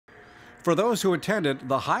For those who attended,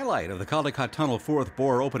 the highlight of the Caldecott Tunnel Fourth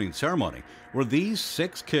Bore opening ceremony were these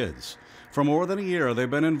 6 kids. For more than a year, they've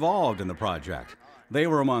been involved in the project. They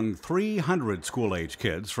were among 300 school-age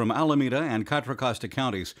kids from Alameda and Contra Costa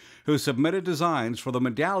counties who submitted designs for the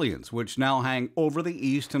medallions, which now hang over the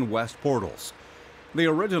east and west portals. The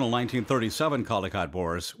original 1937 Caldecott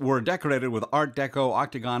bores were decorated with Art Deco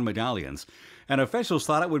octagon medallions, and officials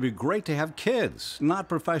thought it would be great to have kids, not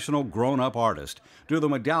professional grown-up artists, do the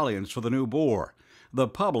medallions for the new bore. The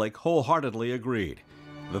public wholeheartedly agreed.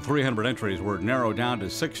 The 300 entries were narrowed down to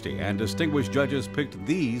 60, and distinguished judges picked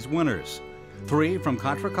these winners: 3 from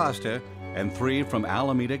Contra Costa and 3 from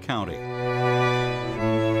Alameda County.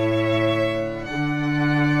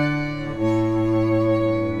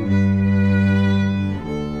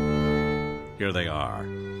 Here they are: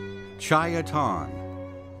 Chaya Tong,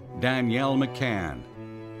 Danielle McCann,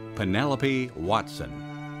 Penelope Watson,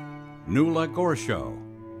 Nuala Gorshow,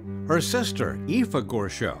 her sister Aoife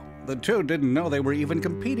Gorshow. The two didn't know they were even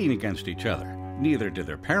competing against each other. Neither did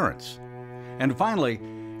their parents. And finally,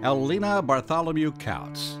 Elena Bartholomew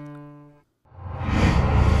Couts.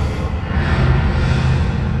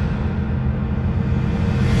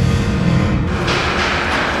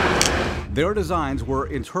 Their designs were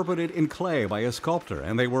interpreted in clay by a sculptor,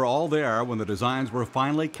 and they were all there when the designs were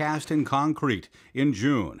finally cast in concrete in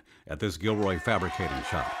June at this Gilroy fabricating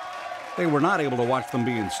shop. They were not able to watch them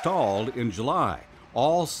be installed in July.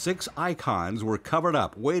 All 6 icons were covered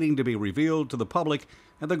up, waiting to be revealed to the public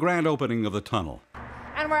at the grand opening of the tunnel.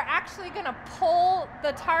 And we're actually going to pull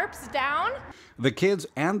the tarps down. The kids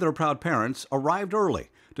and their proud parents arrived early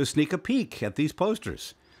to sneak a peek at these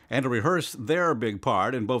posters and to rehearse their big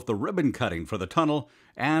part in both the ribbon cutting for the tunnel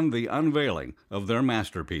and the unveiling of their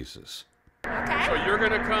masterpieces. Okay. So you're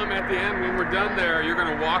going to come at the end when we're done there. You're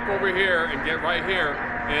going to walk over here and get right here,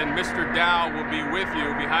 and Mr. Dow will be with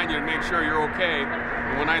you, behind you, to make sure you're okay.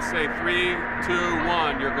 And when I say 3, 2,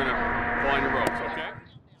 1, you're going to pull on your ropes, okay?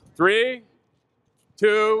 3,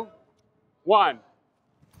 2, 1.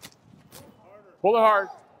 Pull it hard.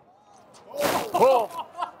 Pull.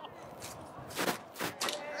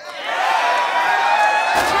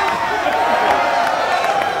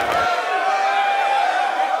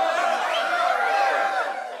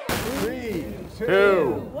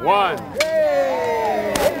 Two, one.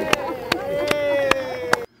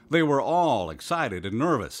 They were all excited and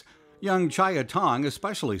nervous, young Chaya Tong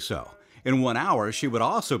especially so. In 1 hour, she would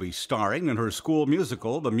also be starring in her school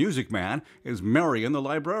musical, The Music Man is Marion the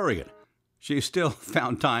Librarian. She still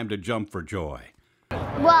found time to jump for joy.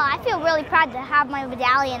 Well, I feel really proud to have my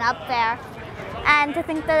medallion up there and to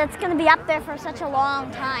think that it's going to be up there for such a long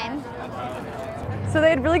time. So they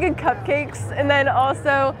had really good cupcakes, and then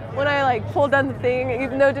also when I pulled down the thing,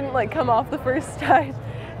 even though it didn't come off the first time,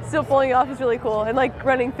 still pulling it off is really cool, and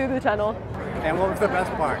running through the tunnel. And what was the best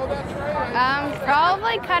part?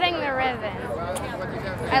 Probably cutting the ribbon.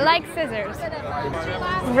 I like scissors.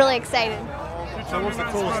 I'm really excited. So what's the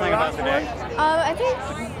coolest thing about today? I think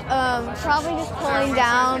probably just pulling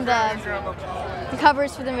down the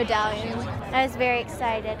covers for the medallions. I was very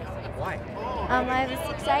excited. Why? I was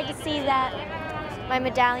excited to see that my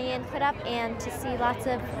medallion put up and to see lots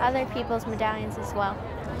of other people's medallions as well.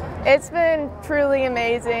 It's been truly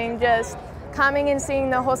amazing, just coming and seeing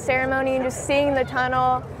the whole ceremony and just seeing the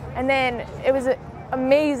tunnel, and then it was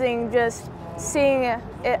amazing just seeing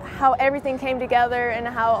how everything came together and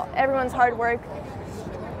how everyone's hard work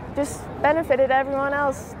just benefited everyone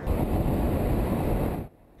else.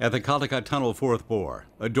 At the Caldecott Tunnel Fourth Bore,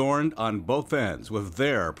 adorned on both ends with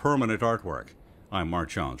their permanent artwork, I'm Mark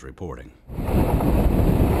Jones reporting.